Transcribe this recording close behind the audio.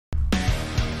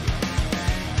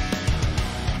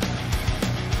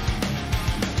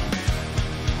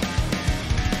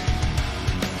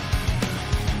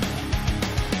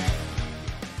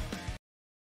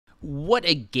what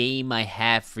a game I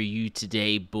have for you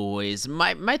today, boys.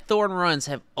 My Thorn runs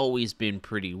have always been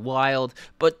pretty wild,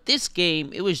 but this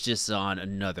game, it was just on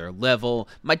another level.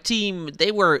 My team,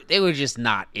 they were just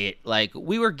not it. Like,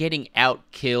 we were getting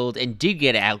out-killed and did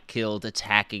get out-killed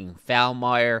attacking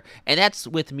Falmire, and that's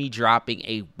with me dropping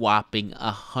a whopping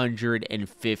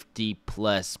 150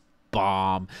 plus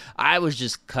bomb. I was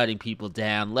just cutting people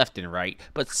down left and right,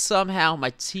 but somehow my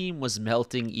team was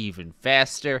melting even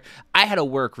faster. I had to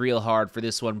work real hard for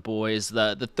this one, boys.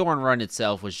 The Thorn run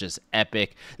itself was just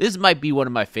epic. This might be one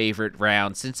of my favorite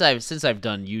rounds since I've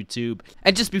done YouTube.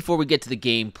 And just before we get to the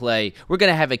gameplay, we're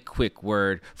gonna have a quick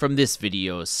word from this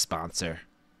video's sponsor.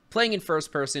 Playing in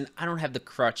first person, I don't have the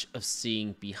crutch of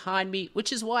seeing behind me,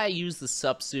 which is why I use the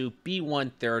SUPSOOO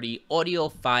B130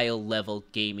 audiophile level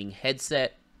gaming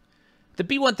headset. The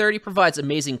B130 provides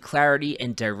amazing clarity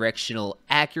and directional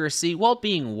accuracy while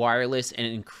being wireless and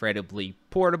incredibly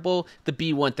portable. The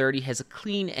B130 has a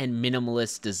clean and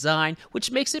minimalist design, which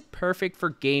makes it perfect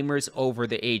for gamers over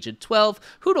the age of 12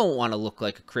 who don't want to look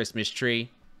like a Christmas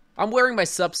tree. I'm wearing my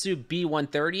SUPSOOO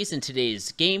B130s in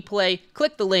today's gameplay.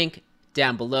 Click the link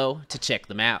down below to check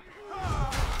them out.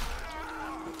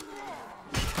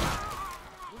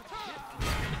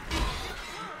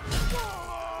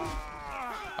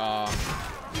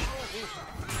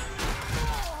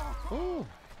 Ooh,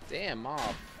 damn mob.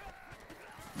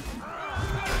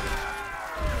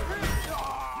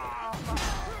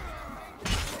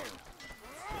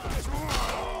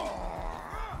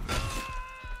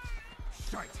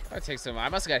 I take some. I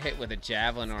must have got hit with a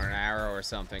javelin or an arrow or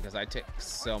something because I took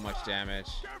so much damage.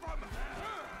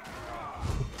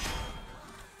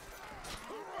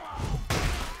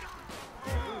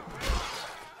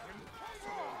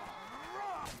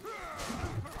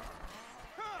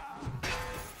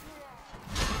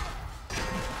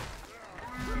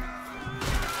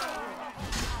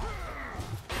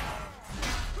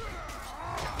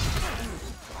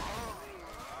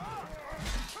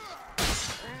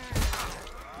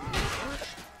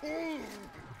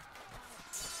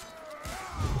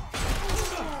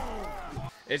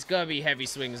 It's gonna be heavy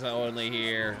swings only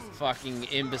here. Fucking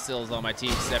imbeciles on my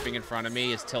team stepping in front of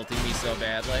me is tilting me so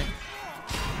badly.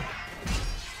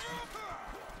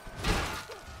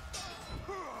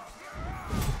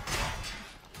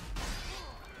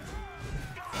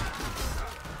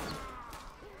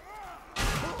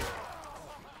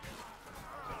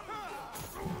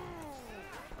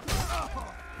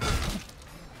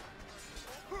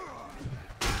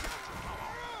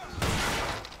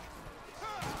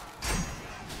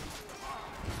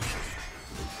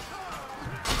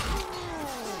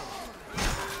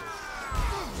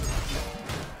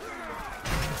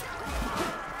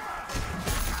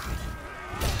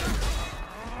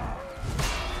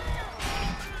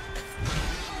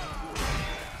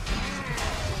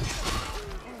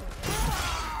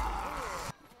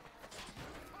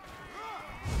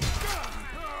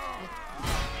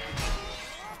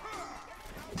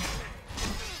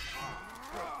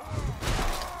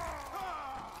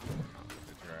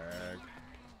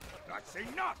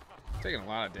 Taking a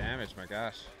lot of damage, my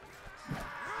gosh.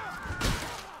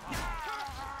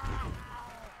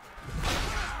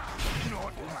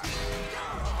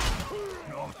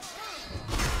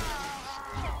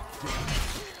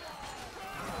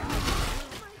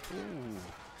 Ooh.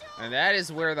 And that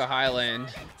is where the Highland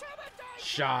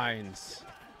shines.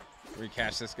 Can we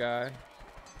catch this guy?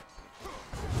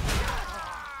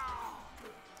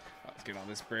 Let's get on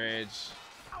this bridge.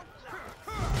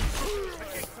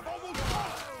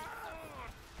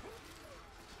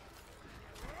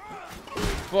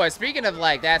 Boy, speaking of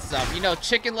like that stuff, you know,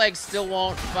 chicken legs still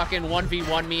won't fucking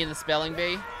 1v1 me in the spelling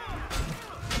bee.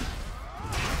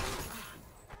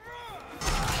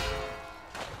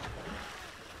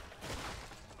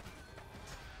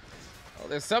 Oh,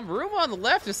 there's some room on the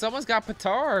left if someone's got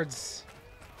petards.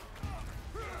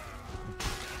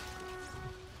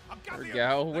 There we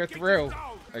go, we're through.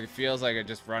 Like, it feels like I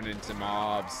just run into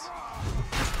mobs.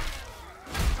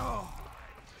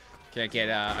 Can't get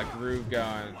a groove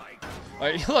going.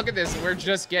 Like, look at this. We're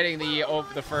just getting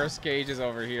the first cages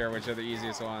over here, which are the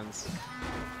easiest ones.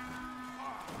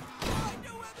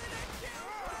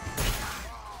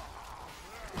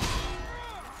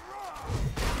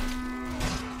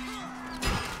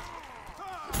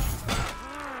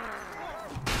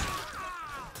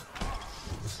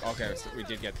 Okay, so we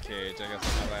did get the cage. I guess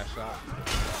that's my last shot.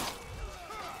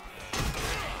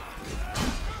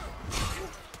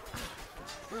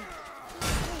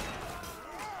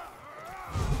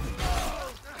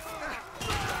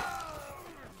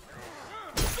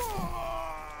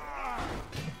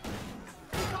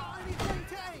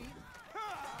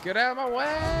 Get out of my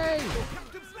way!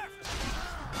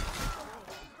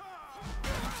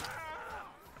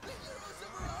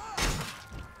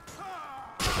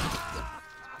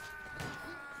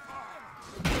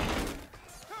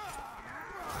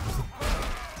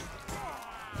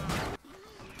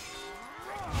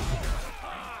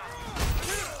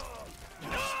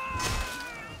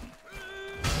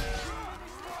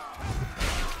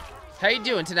 How you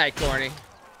doing tonight, Corny?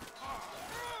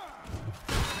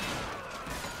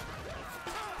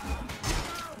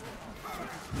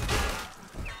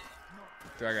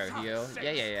 Do I gotta heal?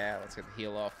 Yeah. Let's get the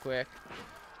heal off quick.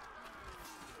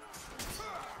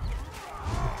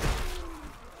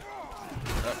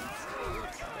 Oh.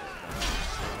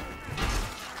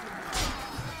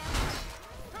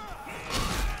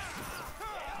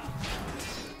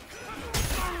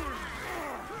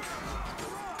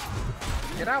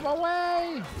 Get out of my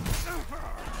way!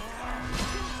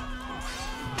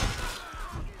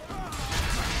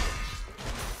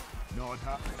 Not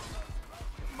happening.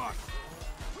 Much.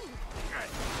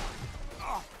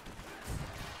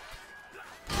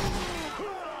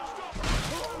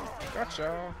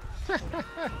 Gotcha.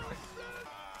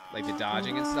 Like the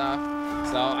dodging and stuff.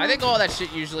 So I think all that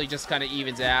shit usually just kind of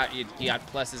evens out. You got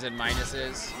pluses and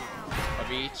minuses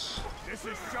of each. This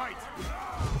is shite.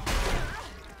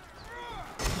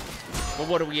 But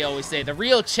what do we always say? The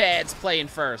real Chad's playing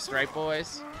first, right,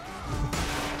 boys?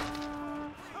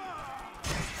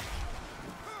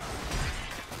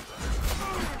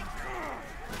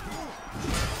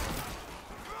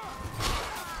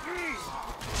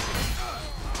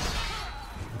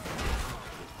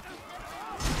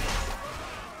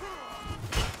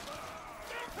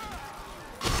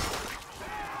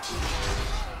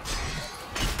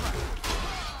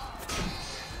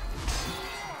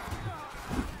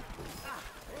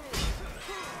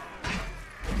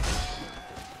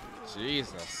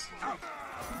 Jesus.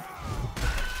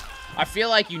 I feel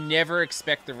like you never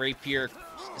expect the rapier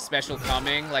special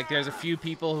coming. Like, there's a few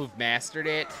people who've mastered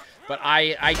it, but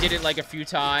I did it like a few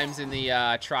times in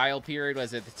the trial period,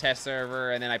 was at the test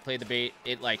server, and then I played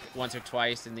it like once or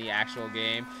twice in the actual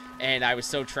game, and I was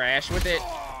so trash with it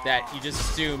that you just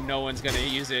assume no one's gonna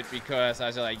use it because I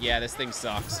was like, yeah, this thing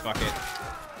sucks, fuck it.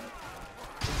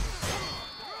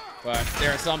 But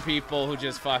there are some people who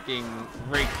just fucking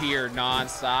rapier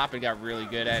non-stop and got really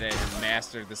good at it and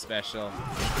mastered the special.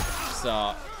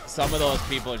 So some of those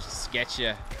people just get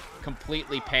you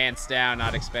completely pants down,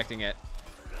 not expecting it.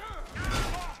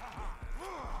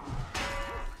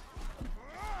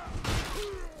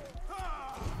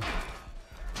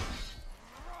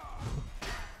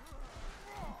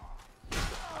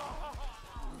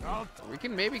 We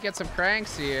can maybe get some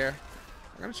cranks here.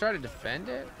 I'm gonna try to defend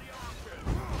it.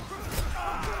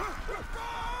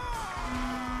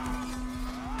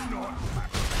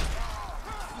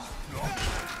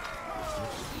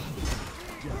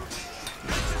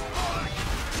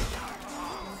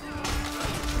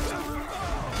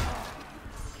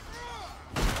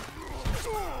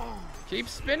 Keep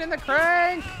spinning the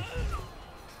crank!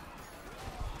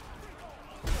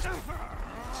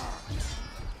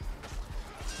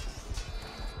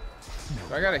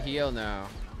 So I gotta heal now.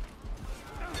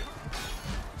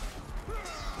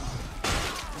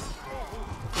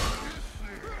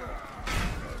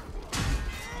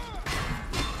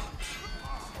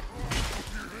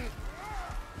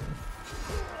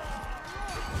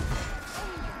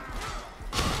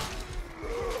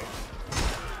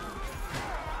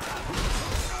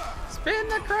 Spin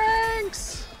the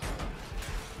cranks!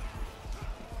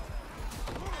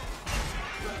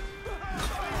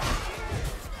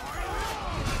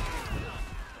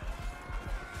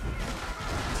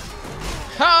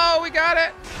 Oh, we got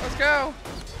it! Let's go!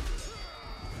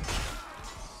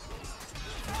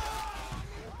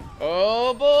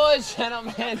 Oh, boys,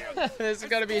 gentlemen. This is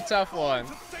gonna be a tough one.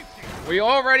 We're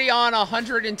already on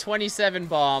 127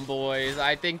 bomb, boys.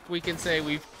 I think we can say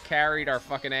we've carried our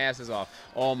fucking asses off.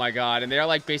 Oh my god, and they're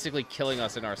like basically killing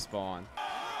us in our spawn.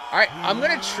 Alright, I'm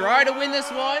gonna try to win this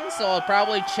one, so I'll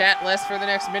probably chat less for the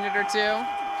next minute or two.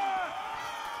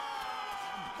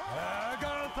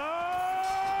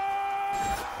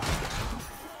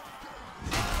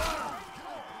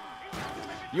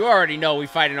 You already know we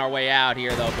fighting our way out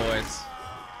here though, boys.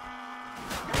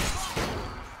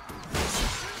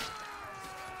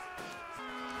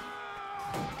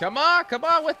 Come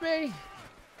on with me.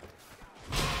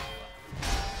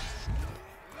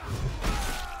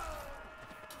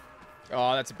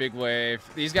 Oh, that's a big wave.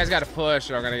 These guys gotta push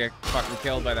or I'm gonna get fucking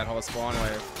killed by that whole spawn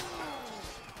wave.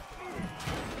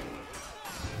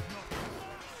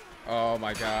 Oh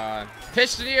my god.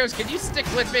 Pitch to the ears, can you stick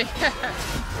with me?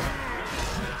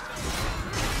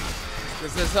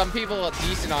 Because there's some people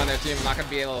decent on their team. I'm not gonna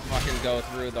be able to fucking go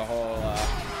through the whole.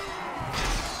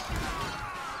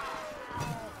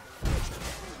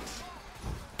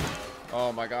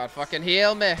 Oh my god! Fucking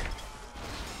heal me!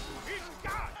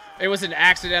 It was an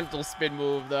accidental spin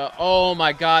move, though. Oh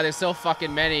my god! There's so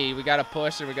fucking many. We gotta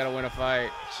push and we gotta win a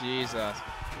fight. Jesus!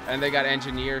 And they got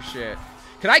engineer shit.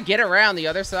 Can I get around the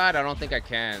other side? I don't think I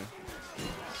can.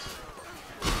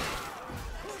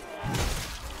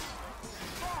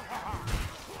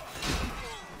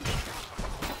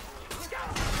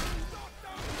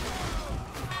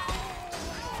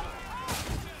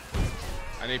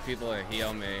 I need people to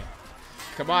heal me.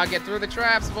 Come on, get through the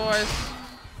traps, boys.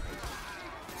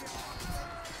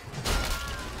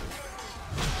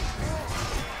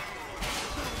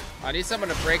 I need someone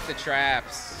to break the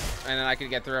traps, and then I can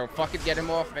get through. Fucking get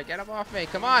him off me. Get him off me.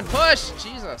 Come on, push.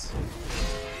 Jesus.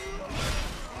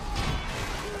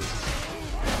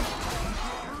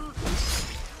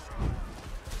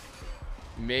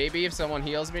 Maybe if someone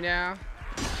heals me now.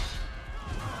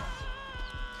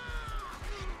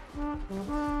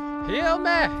 Heal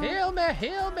me! Heal me!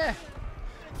 Heal me!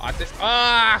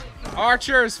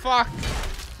 Archers! Fuck!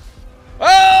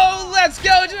 Oh, let's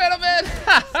go, gentlemen!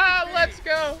 Let's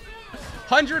go!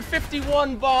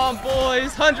 151 bomb,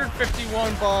 boys!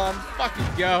 151 bomb!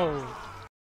 Fucking go!